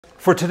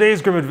For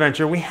today's Grimm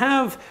adventure, we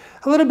have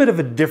a little bit of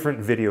a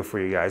different video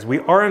for you guys. We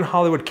are in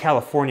Hollywood,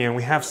 California, and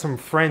we have some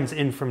friends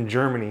in from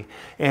Germany,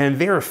 and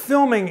they are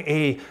filming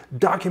a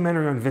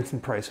documentary on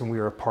Vincent Price, and we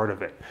are a part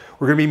of it.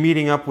 We're going to be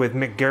meeting up with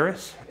Mick,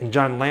 Garris and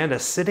John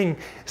Landis, sitting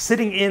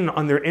in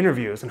on their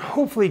interviews, and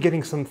hopefully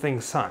getting some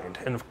things signed.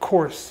 And of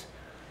course,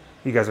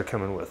 you guys are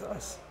coming with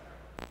us.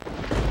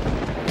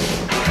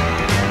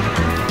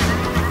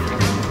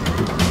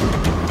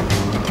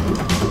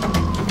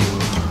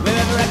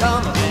 Wherever I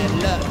come,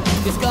 bad luck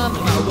is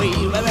coming my way.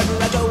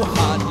 Wherever I go,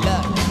 hard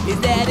luck is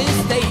there to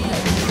stay.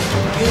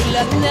 Good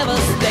luck never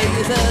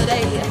stays a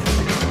day.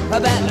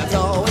 Bad luck's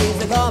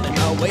always coming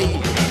my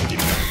way.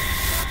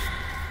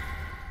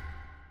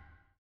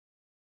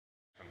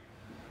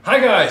 Hi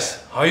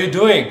guys, how are you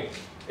doing?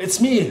 It's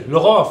me,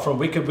 Laurent from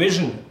Wicked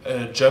Vision,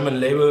 a German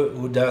label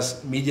who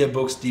does media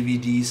books,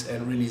 DVDs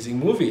and releasing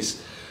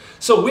movies.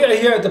 So we are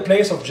here at the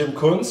place of Jim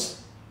Kunz.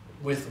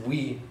 With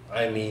we,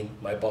 I mean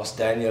my boss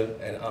Daniel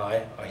and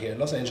I are here in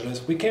Los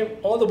Angeles. We came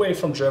all the way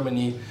from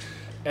Germany,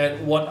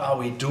 and what are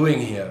we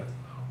doing here?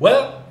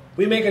 Well,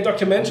 we make a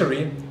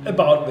documentary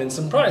about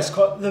Vincent Price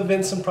called The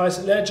Vincent Price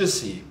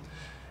Legacy.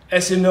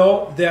 As you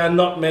know, there are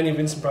not many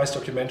Vincent Price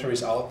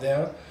documentaries out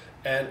there,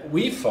 and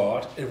we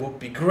thought it would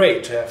be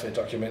great to have a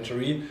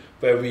documentary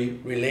where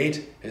we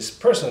relate his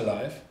personal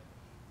life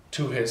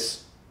to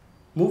his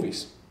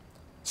movies.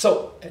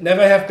 So,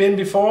 never have been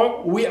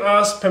before. We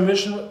asked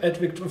permission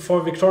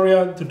for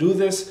Victoria to do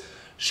this.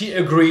 She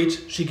agreed,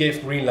 she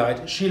gave green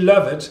light, she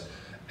loved it,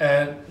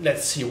 and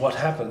let's see what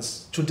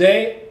happens.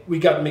 Today we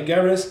got Mick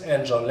Garris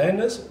and John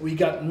Landis. We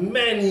got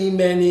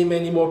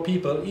many more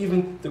people,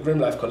 even the Grimm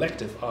Life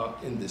Collective are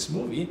in this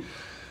movie.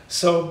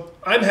 So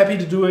I'm happy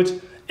to do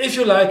it. If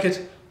you like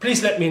it,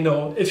 please let me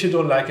know. If you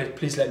don't like it,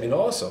 please let me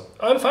know also.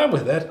 I'm fine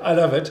with that, I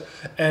love it,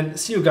 and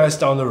see you guys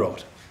down the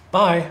road.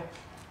 Bye!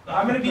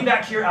 I'm going to be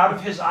back here out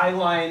of his eye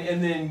line,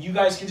 and then you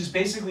guys can just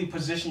basically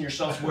position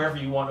yourselves wherever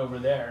you want over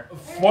there.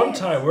 One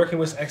time working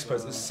with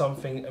experts is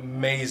something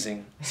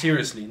amazing.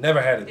 Seriously,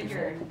 never had it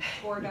before.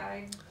 Poor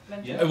guy.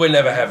 I will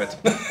never have it.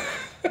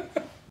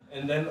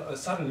 And then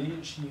suddenly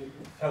she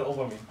fell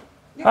over me.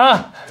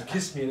 Ah! And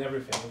kissed me and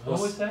everything. It was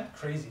What was that?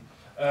 Crazy.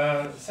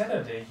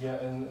 Saturday here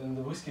in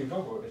the Whiskey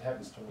Go-Go, it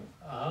happens to me.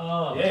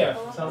 Oh. Yeah.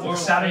 Sounds like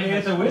Saturday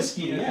at the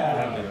whiskey.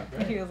 Yeah.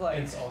 He was like,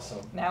 It's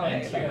awesome.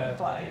 nowadays I would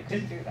fly, you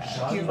couldn't do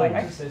that. He was like,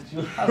 I was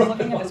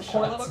looking at this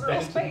poor little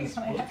girl's face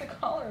and I had to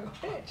call her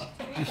a bitch.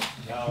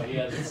 No, he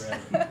has it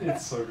forever.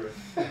 It's so good.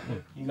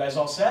 You guys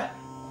all set?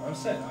 I'm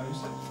set. Are you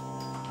set?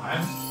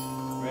 I'm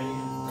ready.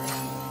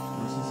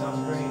 This sounds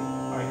great.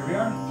 All right, here we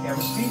are.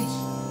 Camera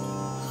speeds.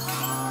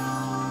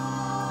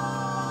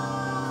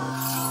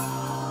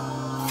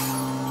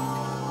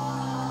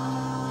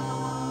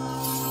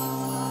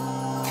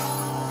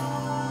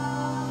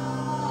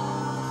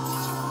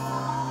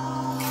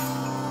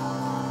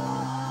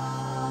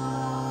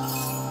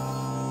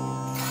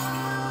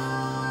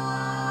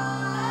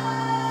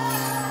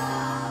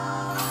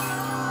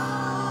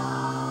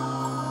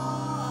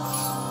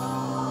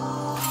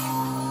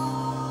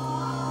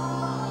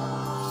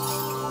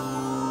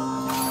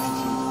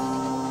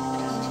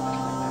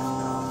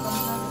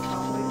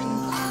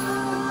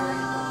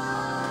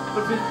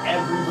 But then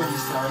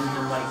everybody's telling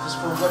him, like, just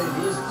for what it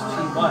is, it's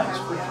too much.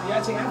 But yeah,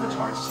 it's like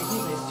Avatar. It's like,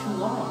 hey, it's too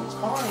long. It's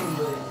fine,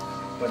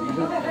 But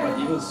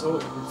even so,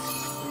 if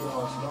it's 3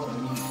 hours long, I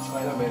mean,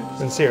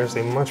 Spider-Man. And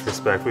seriously, much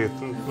respect. We've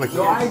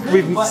No, I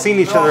agree, we've but- seen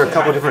each other a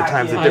couple different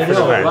times at different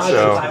I know, events. lots of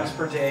So times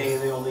per day,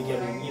 they only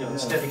get, you know,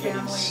 instead of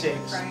getting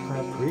 6. I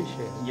appreciate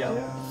it. Yep.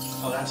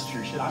 Oh, that's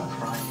true. Shit, I'm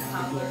crying.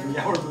 I could do a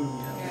 3-hour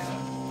movie.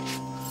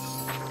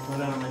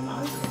 Run out of my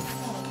nostrils.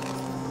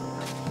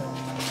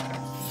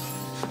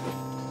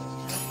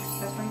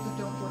 That's why you just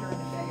don't put her in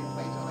the day and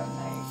wait till at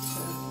night to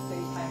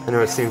save time. I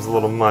know it seems a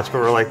little much,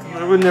 but we're like,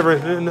 we're never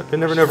know if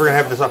we're gonna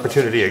have this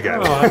opportunity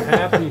again. Oh,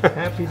 I'm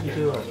happy to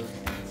do it.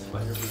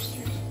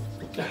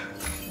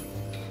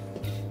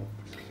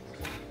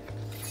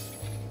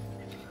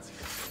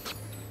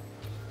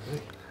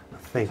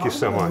 Thank you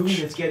so Talk about a movie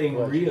much. that's getting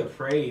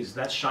reappraised.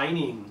 That's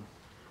Shining.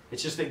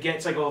 It's just it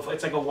gets like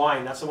it's like a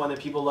wine. That's the one that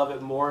people love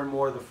it more and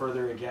more the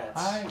further it gets.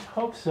 I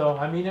hope so.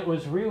 I mean, it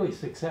was really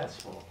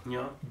successful.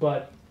 Yeah.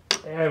 But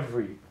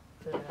every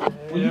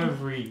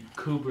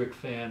Kubrick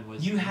fan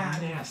was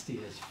nasty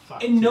as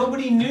fuck. And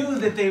nobody knew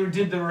that they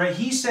did the right.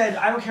 He said,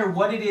 "I don't care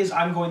what it is.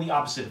 I'm going the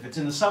opposite. If it's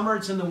in the summer,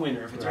 it's in the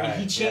winter. If it's right."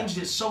 He changed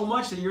it so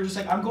much that you're just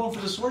like, "I'm going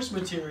for the source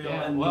material."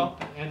 Yeah, and well,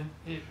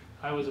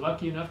 I was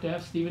lucky enough to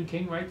have Stephen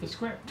King write the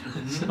script,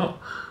 so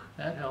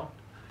that helped.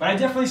 But I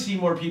definitely see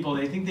more people.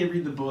 They think they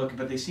read the book,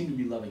 but they seem to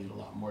be loving it a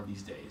lot more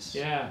these days.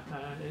 Yeah,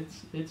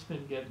 it's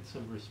been getting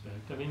some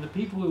respect. I mean, the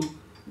people who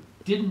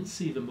didn't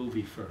see the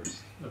movie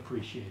first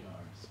appreciate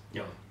ours.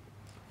 Yeah.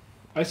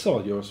 I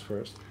saw yours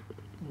first.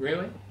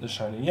 Really? The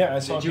Shining. Yeah, I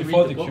saw Did it you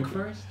before read the book Kubrick.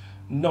 first?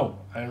 No,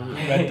 I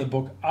read the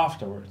book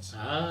afterwards.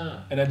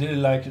 Ah. And I did it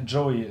like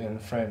Joey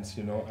and Friends,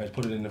 you know. I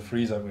put it in the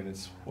freezer when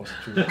it was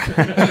too.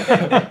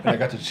 And I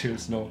got the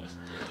chills. No,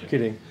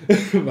 kidding.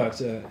 But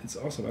it's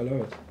awesome. I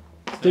love it.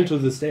 Still to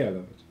this day, I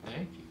love it.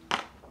 Thank you.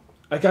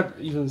 I got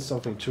even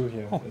something too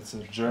here. It's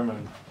a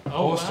German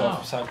poster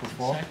of Cycle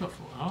 4.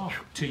 Oh,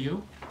 to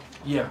you?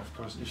 Yeah, of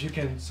course. If you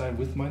can sign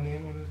with my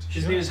name on it.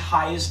 His name is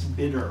highest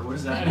bidder. What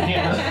does that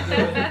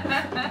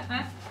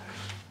mean?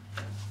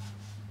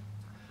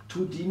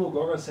 To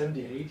Demogorgon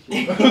 78.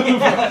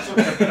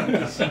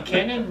 See,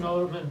 Ken and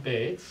Norman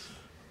Bates,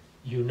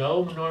 you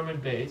know Norman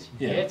Bates,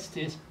 jetzt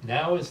ist,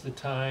 now is the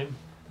time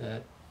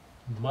that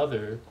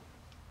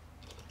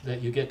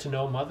that you get to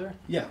know Mother?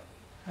 Yeah,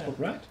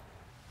 right.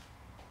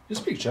 You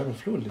speak German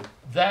fluently.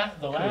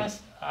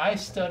 I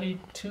studied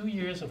 2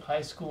 years of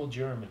high school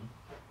German.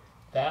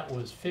 That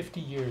was 50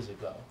 years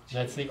ago.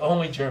 That's the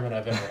only German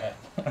I've ever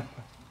had.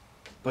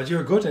 But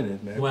you're good in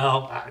it, man.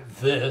 Well,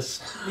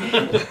 this.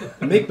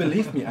 Make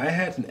believe me, I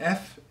had an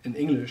F in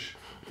English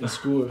in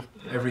school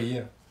every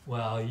year.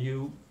 Well,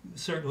 you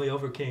certainly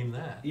overcame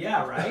that.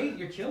 Yeah, right?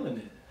 You're killing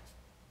it.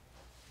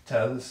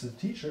 Tell this to the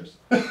teachers.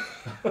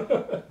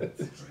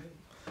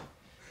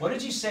 What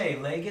did you say?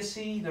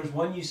 Legacy? There's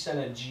one you said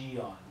a G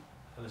on.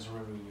 I was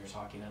remembering when you were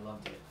talking. I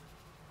loved it.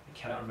 I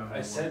cannot remember.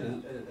 I said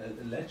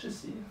a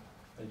legacy.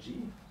 A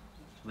G.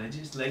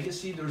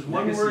 Legacy? There's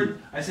one word.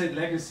 I said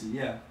legacy,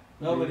 yeah.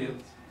 Nobody.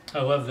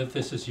 I love that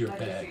this is your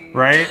bag.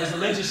 Right? There's a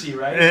legacy,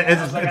 right?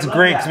 It's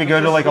great because we go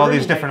to like all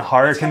these different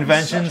horror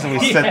conventions and we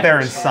sit there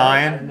and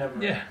sign,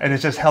 Yeah. and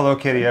it's just Hello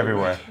Kitty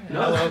everywhere.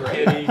 Hello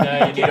Kitty,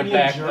 now you need a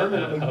back,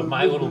 a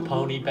My Little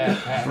Pony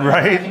backpack.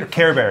 Right?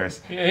 Care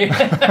Bears. Liebe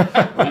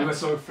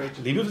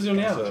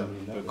Visionäre,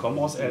 willkommen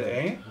aus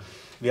LA.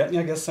 Wir hatten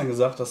ja gestern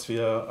gesagt, dass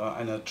wir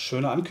eine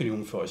schöne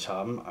Ankündigung für euch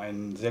haben.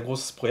 Ein sehr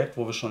großes Projekt,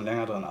 wo wir schon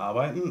länger dran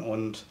arbeiten.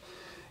 Und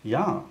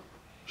ja,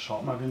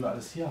 schaut mal, wen wir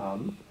alles hier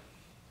haben.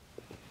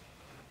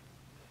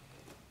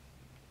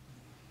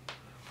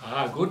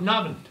 Guten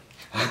Abend.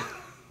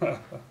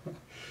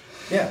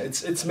 Yeah,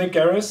 it's Mick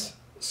Garris.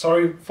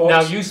 Sorry, folks.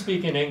 Now you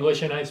speak in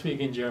English and I speak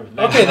in German.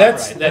 Okay,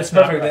 that's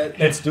not perfect. right.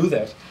 Let's do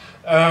that.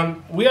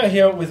 We are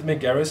here with Mick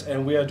Garris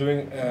and we are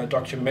doing a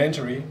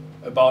documentary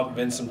about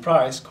Vincent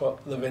Price called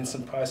The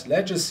Vincent Price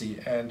Legacy.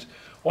 And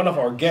one of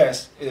our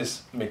guests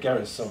is Mick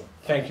Garris. So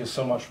thank you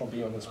so much for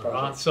being on this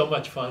project. It's so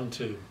much fun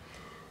to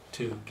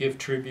give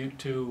tribute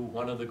to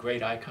one of the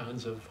great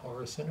icons of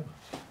horror cinema.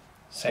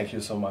 Thank you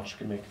so much,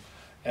 Mick.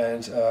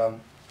 And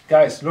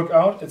guys, look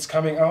out, it's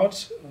coming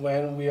out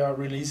when we are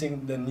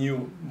releasing the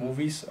new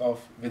movies of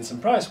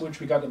Vincent Price, which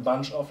we got a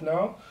bunch of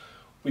now.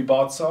 We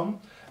bought some.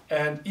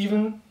 And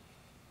even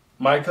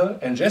Michael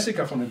and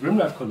Jessica from the Grimm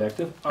Life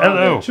Collective are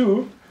there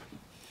too.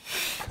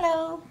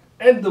 Hello.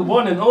 And the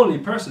one and only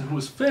person who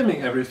is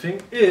filming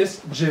everything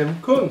is Jim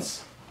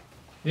Kunz.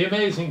 The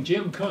amazing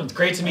Jim Kunz.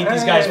 Great to meet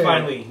these guys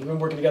finally. We've been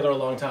working together a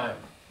long time.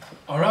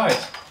 All right.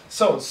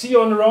 So, see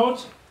you on the road.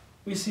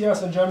 We see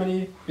us in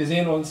Germany. Wir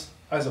sehen uns.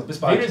 Also, bis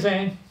bald.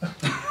 Wiedersehen.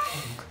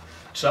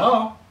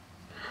 Ciao.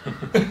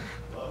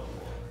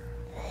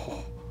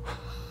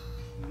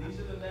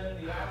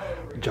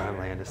 John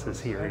Landis is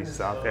here.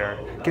 He's out there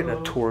getting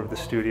a tour of the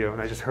studio,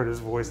 and I just heard his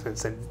voice and it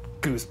sent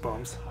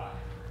goosebumps.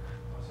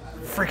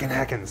 Freaking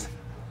heckins.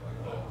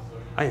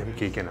 I am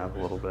geeking out a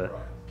little bit.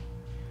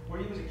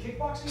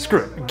 Screw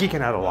it, I'm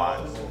geeking out a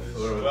lot.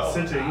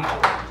 Sitting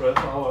 12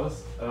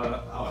 hours.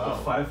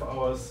 After 5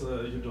 hours,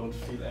 you don't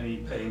feel any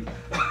pain.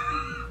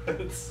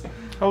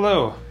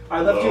 Hello.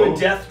 I left you a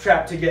death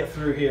trap to get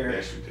through here.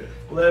 Yes, you did.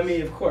 Let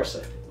me, of course I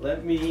did.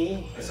 Let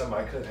me... These are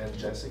Michael and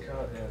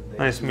Jessica. And they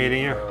Nice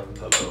meeting you.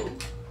 Hello.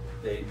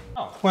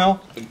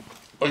 Well,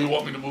 Oh, you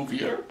want me to move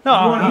here? no,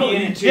 wanna be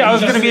in it too. yeah, I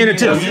was going to be in it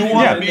too. You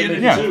want me in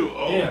it yeah. too?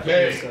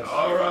 Okay.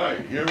 All right.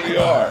 Here we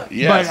are. But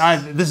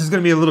Yes. this is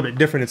going to be a little bit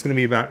different. It's going to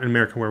be about an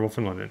American Werewolf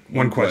in London.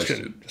 One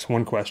question. Just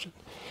one question.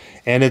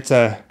 And it's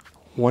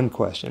one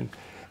question.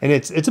 And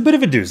it's a bit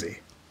of a doozy.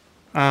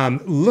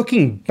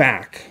 Looking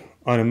back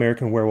on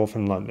American Werewolf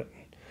in London,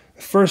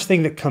 the first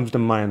thing that comes to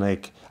mind,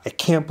 like, I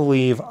can't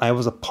believe I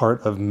was a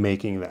part of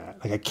making that.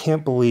 Like, I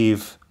can't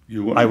believe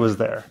I was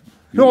there.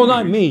 No,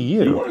 not me,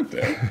 You you. weren't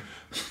there.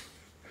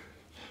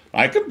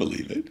 I could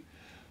believe it.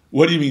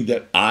 What do you mean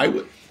that I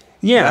would?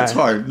 Yeah. That's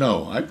hard.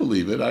 No, I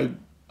believe it.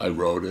 I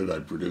wrote it. I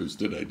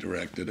produced it. I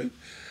directed it.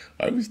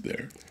 I was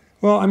there.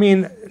 Well, I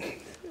mean,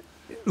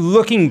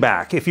 looking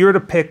back, if you were to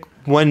pick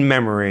one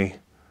memory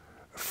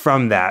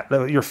from that,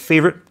 your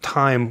favorite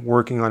time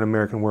working on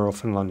American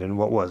Werewolf in London,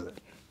 what was it?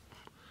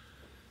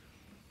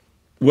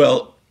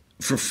 Well,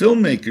 for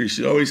filmmakers,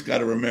 you always got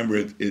to remember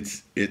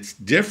it's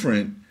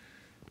different.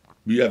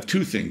 You have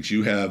two things.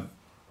 You have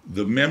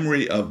the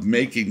memory of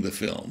making the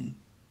film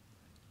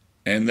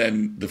and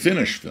then the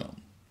finished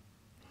film.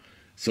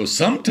 So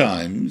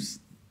sometimes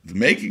the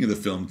making of the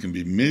film can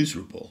be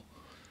miserable,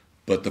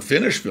 but the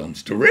finished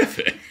film's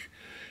terrific.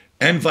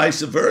 And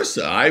vice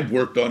versa. I've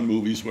worked on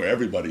movies where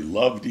everybody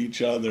loved each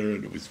other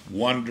and it was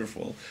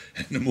wonderful,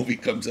 and the movie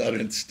comes out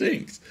and it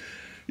stinks.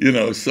 You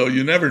know, so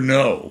you never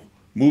know.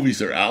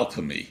 Movies are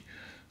alchemy,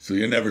 so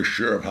you're never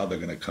sure of how they're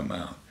going to come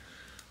out.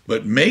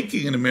 But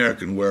making an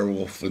American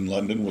Werewolf in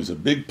London was a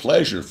big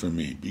pleasure for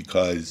me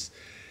because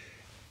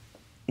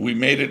we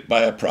made it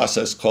by a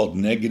process called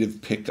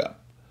negative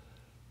pickup.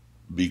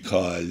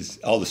 because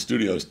all the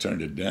studios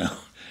turned it down.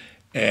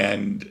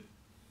 And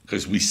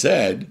because we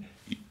said,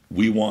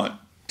 we want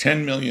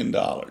 $10 million.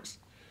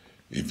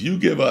 If you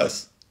give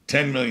us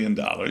 $10 million,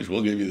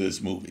 we'll give you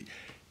this movie.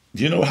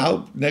 Do you know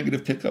how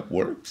negative pickup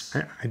works?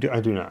 I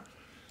do not.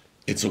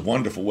 It's a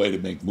wonderful way to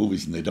make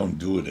movies, and they don't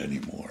do it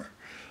anymore.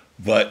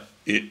 But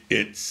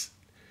it's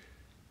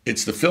the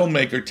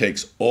filmmaker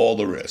takes all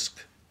the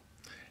risk.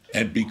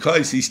 And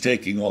because he's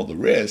taking all the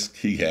risk,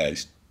 he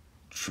has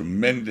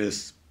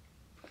tremendous,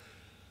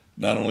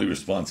 not only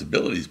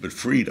responsibilities, but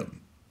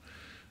freedom.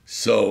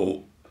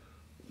 So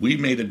we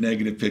made a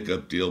negative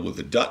pickup deal with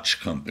a Dutch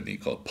company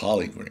called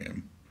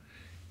Polygram.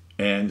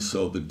 And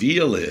so the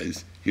deal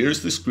is,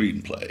 here's the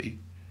screenplay.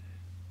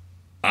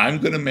 I'm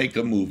going to make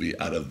a movie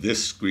out of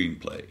this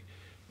screenplay.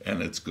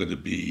 And it's going to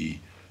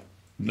be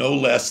no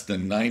less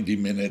than 90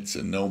 minutes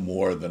and no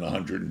more than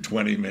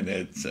 120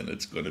 minutes. And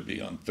it's going to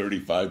be on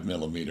 35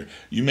 millimeter.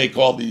 You make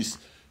all these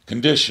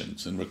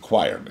conditions and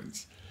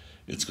requirements.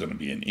 It's going to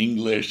be in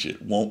English.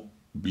 It won't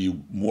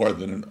be more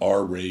than an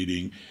R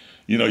rating.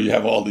 You know, you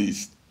have all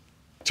these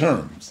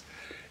terms.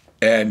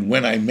 And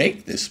when I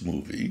make this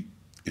movie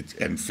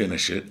and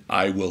finish it,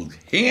 I will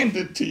hand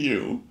it to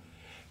you,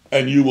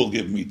 and you will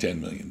give me $10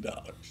 million.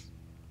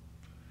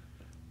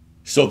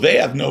 So they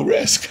have no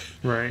risk.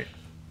 Right.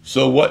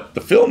 So what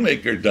the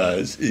filmmaker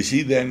does is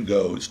he then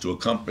goes to a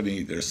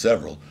company, there's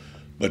several,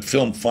 but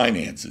Film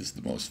Finance is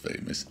the most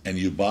famous, and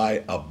you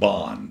buy a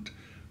bond,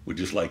 which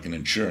is like an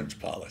insurance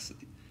policy.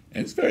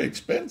 And it's very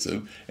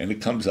expensive, and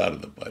it comes out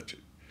of the budget.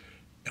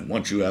 And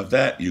once you have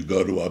that, you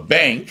go to a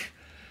bank.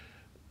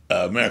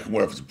 American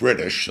Werewolf is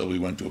British, so we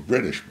went to a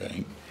British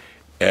bank,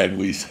 and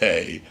we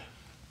say,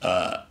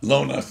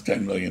 loan us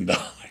 $10 million.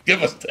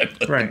 Give us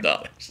 $10 million.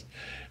 Right.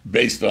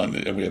 Based on,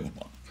 and we have a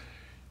bond.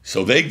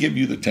 So they give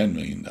you the $10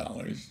 million.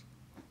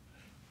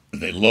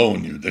 They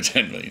loan you the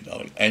 $10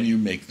 million, and you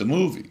make the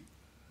movie.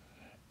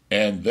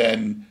 And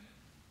then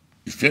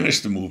you finish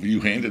the movie,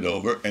 you hand it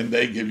over, and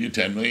they give you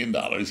 $10 million,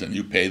 and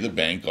you pay the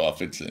bank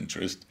off its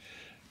interest,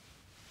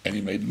 and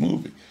you made the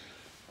movie.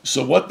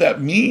 So what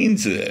that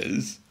means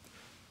is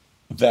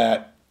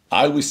that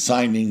I was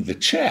signing the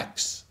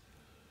checks.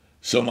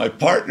 So my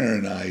partner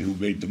and I, who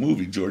made the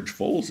movie, George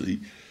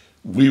Folsey,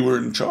 we were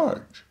in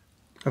charge.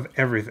 Of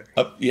everything.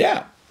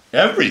 Yeah,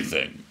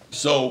 everything.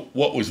 So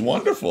what was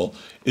wonderful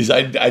is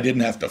I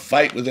didn't have to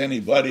fight with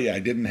anybody. I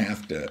didn't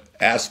have to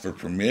ask for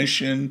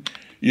permission.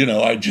 You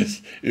know,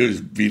 it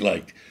would be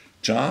like,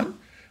 John,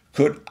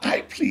 could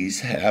I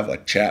please have a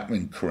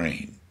Chapman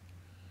crane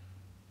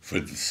for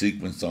the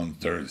sequence on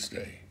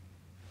Thursday?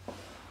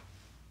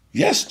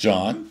 Yes,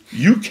 John,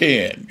 you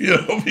can, you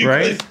know, because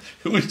right?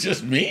 It was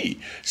just me.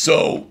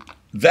 So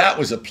that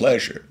was a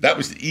pleasure. That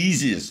was the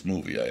easiest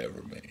movie I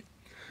ever made.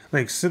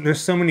 Like, so,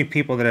 there's so many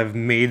people that have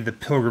made the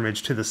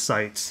pilgrimage to the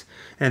sites.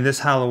 And this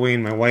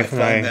Halloween, my wife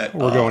and I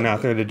were going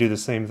out there to do the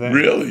same thing.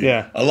 Really?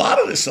 Yeah. A lot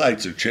of the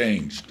sites are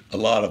changed, a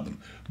lot of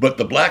them. But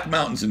the Black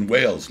Mountains in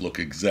Wales look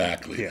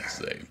exactly the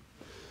same.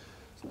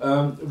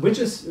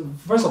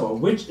 First of all,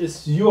 which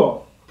is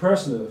your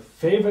personal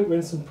favorite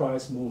Vincent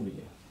Price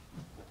movie?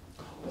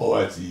 Oh,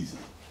 that's easy.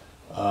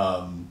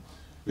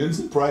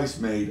 Vincent Price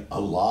made a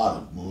lot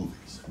of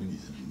movies. I mean,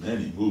 he's in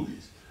many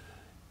movies.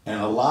 And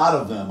a lot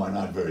of them are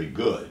not very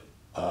good.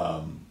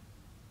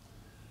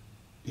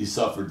 He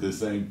suffered the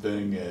same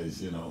thing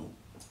as, you know,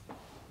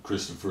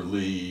 Christopher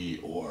Lee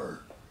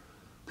or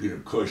Peter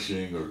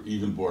Cushing or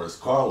even Boris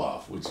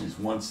Karloff, which is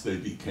once they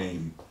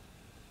became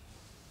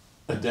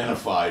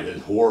identified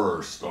as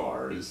horror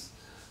stars,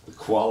 the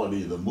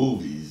quality of the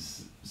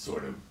movies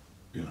sort of,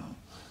 you know,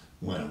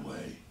 went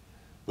away.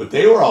 But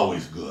they were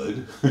always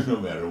good,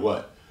 no matter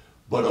what.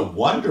 But a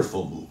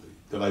wonderful movie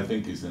that I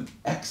think is an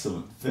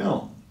excellent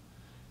film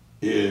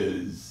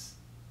is,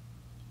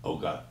 oh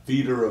God,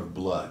 Theater of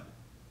Blood.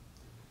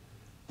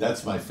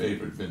 That's my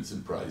favorite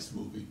Vincent Price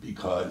movie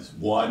because,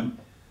 one,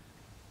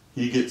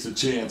 he gets a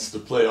chance to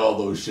play all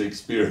those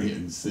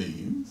Shakespearean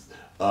scenes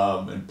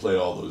and play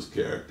all those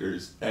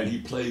characters, and he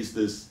plays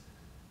this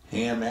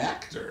ham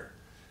actor.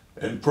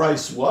 And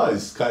Price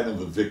was kind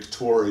of a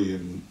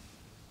Victorian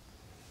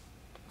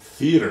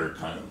theater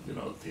kind of, you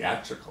know,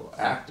 theatrical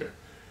actor.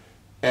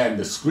 And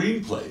the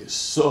screenplay is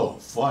so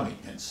funny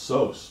and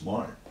so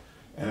smart.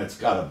 And it's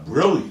got a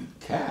brilliant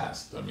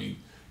cast. I mean,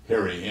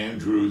 Harry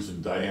Andrews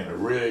and Diana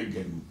Rigg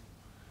and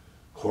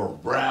Coral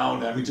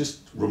Brown. I mean,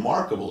 just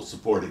remarkable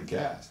supporting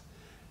cast.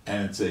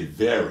 And it's a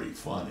very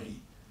funny,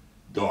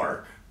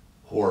 dark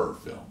horror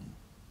film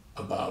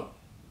about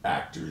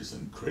actors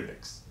and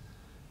critics.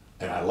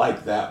 And I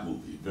like that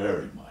movie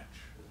very much.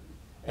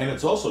 And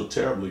it's also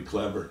terribly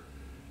clever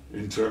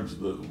in terms of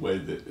the way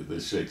that the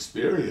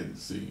Shakespearean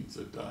scenes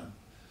are done.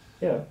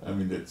 Yeah. I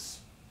mean, it's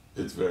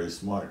very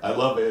smart. I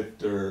love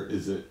it, or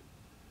is it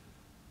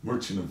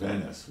Merchant of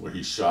Venice, where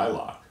he's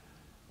Shylock,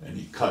 and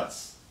he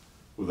cuts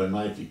with a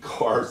knife, he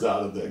carves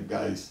out of that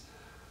guy's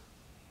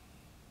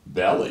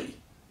belly.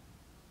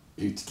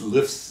 He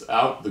lifts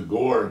out the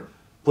gore,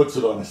 puts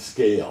it on a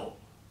scale,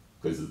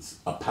 because it's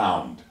a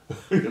pound,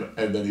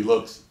 and then he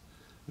looks,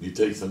 And he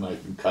takes a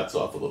knife and cuts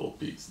off a little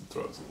piece and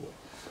throws it away.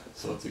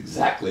 So it's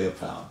exactly a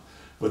pound.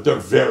 But they're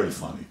very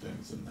funny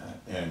things in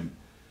that. And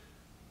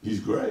he's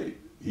great.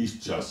 He's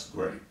just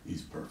great.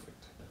 He's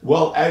perfect.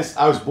 Well, as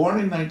I was born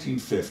in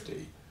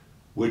 1950,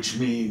 which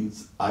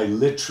means I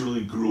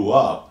literally grew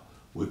up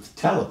with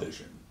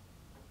television.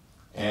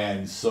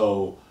 And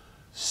so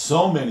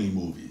many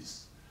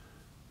movies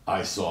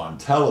I saw on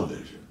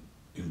television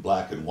in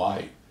black and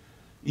white.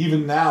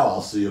 Even now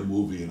I'll see a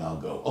movie and I'll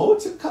go, oh,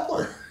 it's in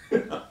color.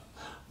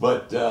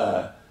 But,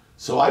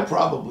 so I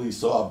probably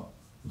saw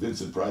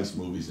Vincent Price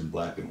movies in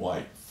black and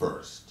white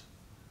first.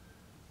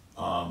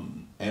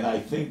 And I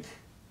think,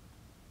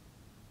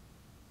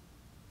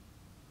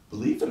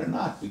 believe it or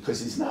not,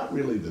 because he's not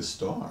really the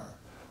star,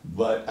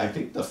 but I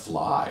think The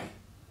Fly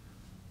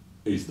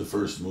is the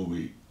first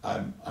movie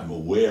I'm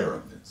aware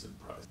of Vincent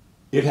Price.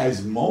 It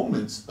has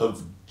moments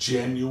of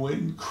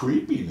genuine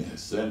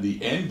creepiness, and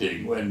the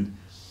ending when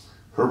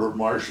Herbert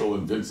Marshall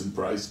and Vincent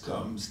Price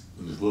comes,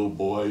 and this little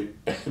boy,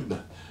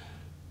 and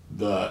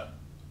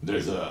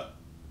there's a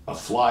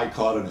fly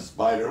caught in a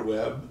spider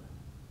web,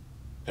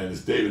 and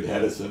it's David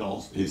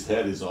Hedison, his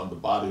head is on the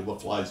body of a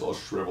fly, it's all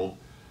shriveled,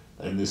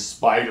 and this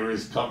spider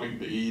is coming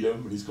to eat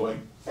him, and he's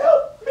going,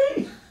 help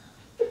me!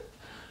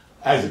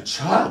 As a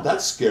child,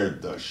 that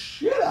scared the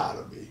shit out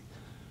of me.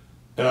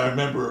 And I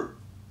remember,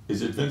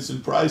 is it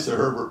Vincent Price or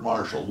Herbert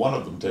Marshall? One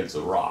of them takes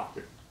a rock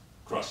and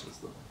crushes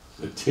them.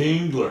 The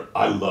Tingler,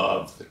 I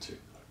love The Tingler.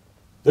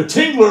 The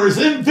Tingler is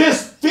in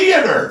this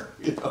theater!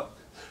 You know,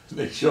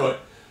 they show it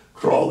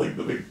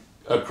crawling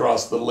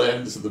across the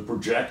lens of the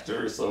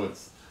projector, so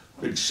it's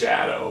a big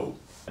shadow.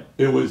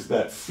 It was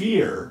that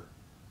fear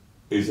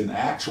is an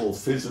actual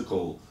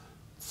physical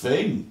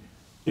thing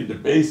in the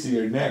base of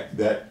your neck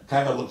that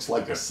kind of looks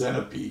like a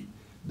centipede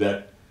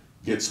that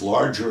gets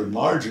larger and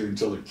larger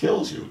until it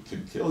kills you. It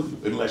can kill you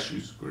unless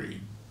you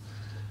scream.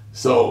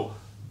 So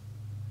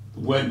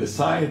when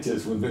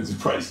Vincent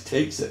Price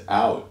takes it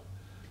out,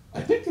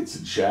 I think it's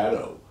in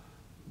shadow,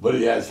 but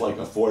he has like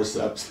a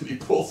forceps and he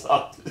pulls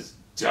out this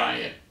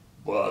giant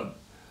bug.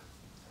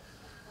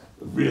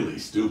 Really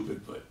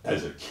stupid, but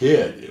as a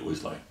kid, it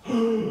was like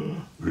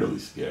really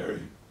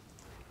scary.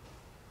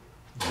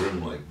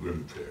 Grimm like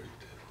Grimm fairy tale.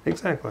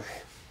 Exactly.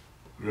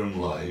 Grimm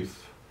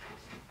life.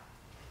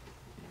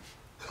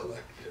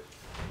 Collective.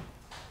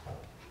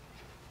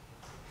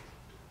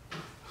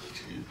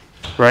 Jeez.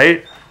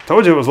 Right?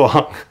 Told you it was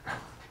long.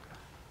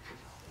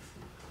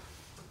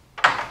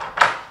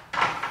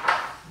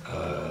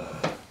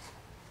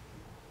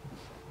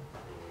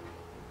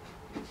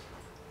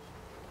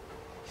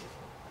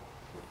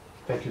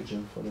 Thank you,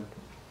 Jim, for the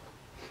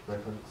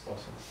record. It's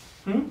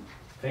awesome.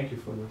 Thank you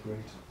for the great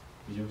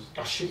views.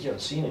 Oh shit, you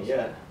haven't seen it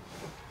yet.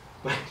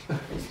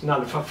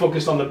 Not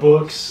focused on the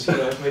books, you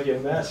know, it's maybe a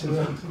mess, you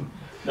know.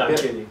 No, I'm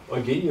kidding.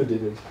 Eugenio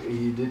did it.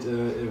 He did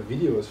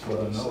videos for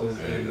us.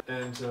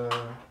 And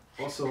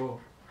also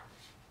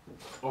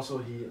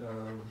he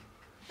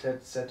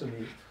said to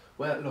me,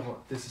 well, no,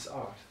 this is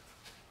art.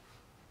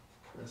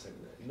 And I said,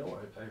 no,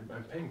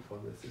 I'm paying for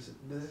this.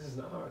 This is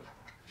an art.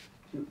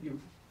 You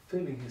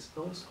filling his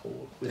nose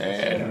hole with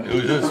and it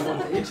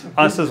was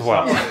us as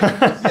well.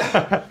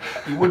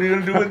 What are you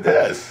gonna do with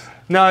this?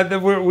 No,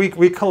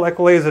 we collect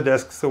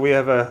Laserdiscs, so we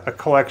have a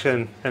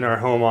collection in our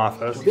home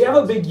office. They have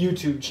a big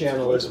YouTube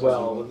channel as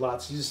well with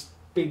lots of just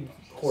big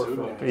horror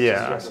films.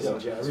 Yeah.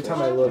 Every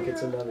time I look,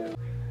 it's another.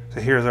 So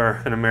here's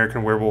An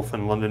American Werewolf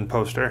in London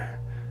poster.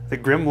 The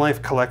Grimm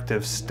Life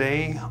Collective,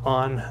 Stay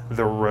on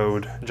the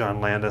Road,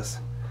 John Landis.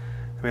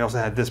 And we also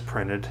had this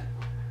printed.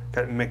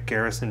 Got Mick,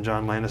 Garris, and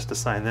John Landis to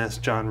sign this.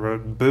 John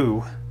wrote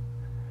Boo.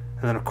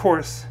 And then of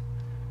course,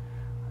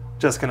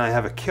 Jessica and I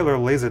have a killer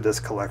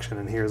Laserdisc collection,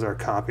 and here's our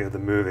copy of the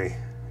movie.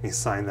 He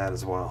signed that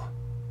as well.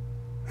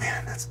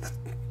 Man, that's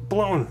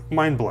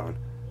mind blown.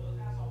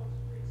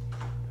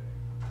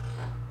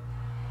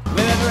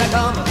 Wherever I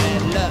come,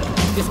 bad luck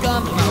just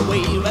comes my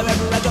way.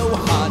 Wherever I go,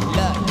 hard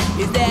luck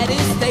is there to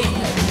stay.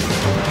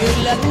 Good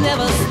luck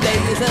never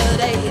stays a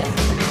day.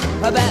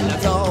 Bad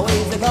luck's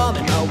always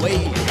coming my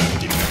way.